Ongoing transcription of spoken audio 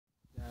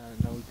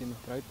últimas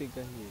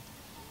prácticas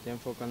y ya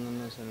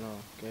enfocándonos en lo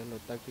que es lo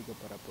táctico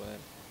para poder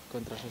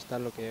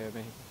contrarrestar lo que lleve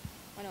México.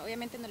 Bueno,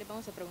 obviamente no le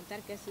vamos a preguntar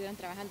qué estuvieron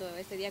trabajando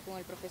este día con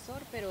el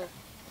profesor, pero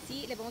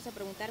sí le vamos a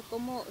preguntar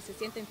cómo se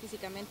sienten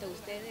físicamente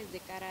ustedes de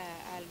cara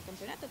al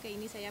campeonato que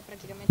inicia ya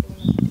prácticamente en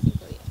unos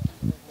 5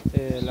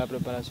 días. La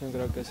preparación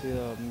creo que ha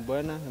sido muy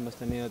buena, hemos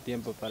tenido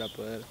tiempo para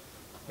poder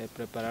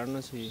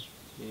prepararnos y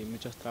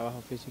muchos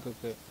trabajos físicos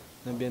que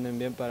nos vienen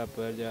bien para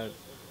poder llegar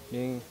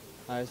bien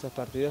a estos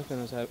partidos que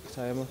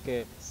sabemos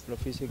que lo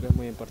físico es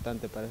muy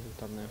importante para este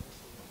torneo.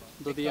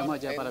 2 días más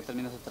ya para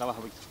terminar ese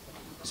trabajo, Víctor.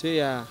 Sí,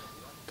 ya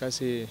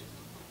casi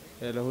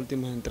los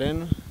últimos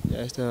entrenos,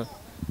 ya estos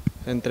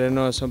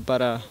entrenos son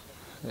para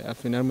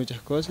afinar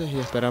muchas cosas y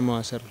esperamos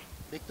hacerlo.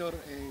 Víctor,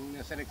 en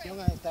la selección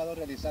has estado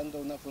realizando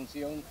una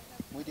función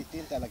muy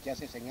distinta a la que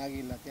haces en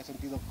Águila. ¿Te has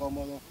sentido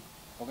cómodo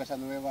con esa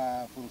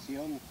nueva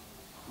función?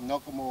 No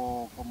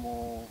como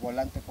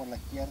volante por la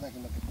izquierda,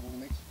 sino que como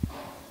un ex.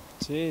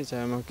 Sí,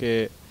 sabemos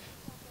que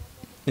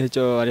he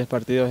hecho varios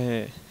partidos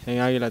en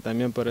Águila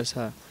también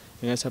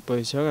en esa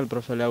posición. El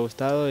profe le ha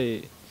gustado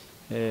y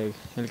él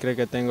cree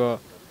que tengo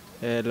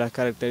las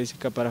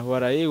características para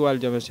jugar ahí. Igual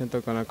yo me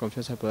siento con la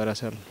confianza de poder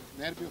hacerlo.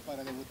 ¿Nervios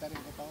para debutar en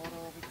Copa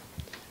Oro,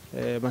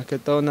 Víctor? Más que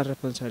todo una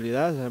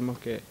responsabilidad. Sabemos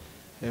que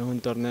es un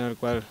torneo en el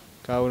cual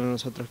cada uno de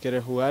nosotros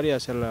quiere jugar y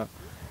hacerla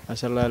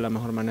de la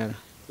mejor manera.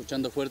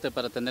 Luchando fuerte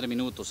para tener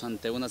minutos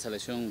ante una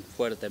selección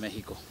fuerte,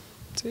 México.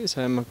 Sí,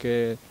 sabemos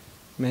que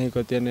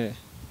México tiene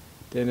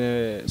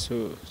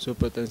su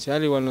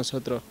potencial, igual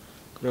nosotros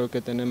creo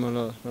que tenemos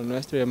lo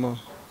nuestro y hemos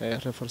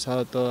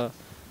reforzado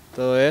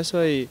todo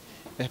eso y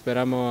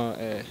esperamos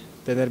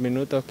tener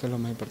minutos, que es lo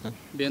más importante.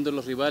 Viendo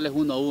los rivales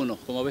 1 a 1,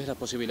 ¿cómo ves las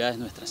posibilidades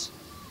nuestras?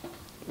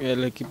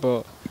 El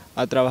equipo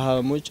ha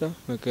trabajado mucho,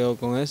 me quedo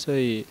con eso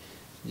y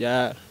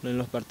ya en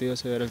los partidos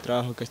se verá el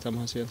trabajo que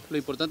estamos haciendo. Lo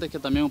importante es que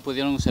también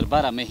pudieron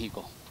observar a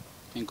México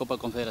en Copa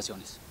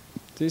Confederaciones.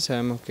 Sí,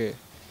 sabemos que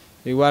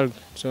igual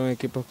son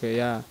equipos que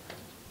ya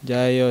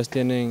ellos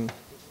tienen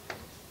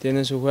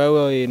su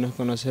juego y nos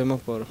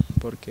conocemos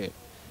porque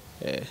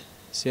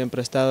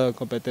siempre he estado en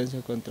competencia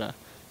contra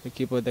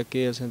equipos de aquí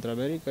de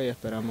Centroamérica y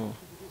esperamos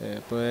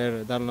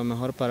poder dar lo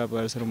mejor para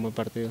poder hacer un buen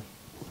partido.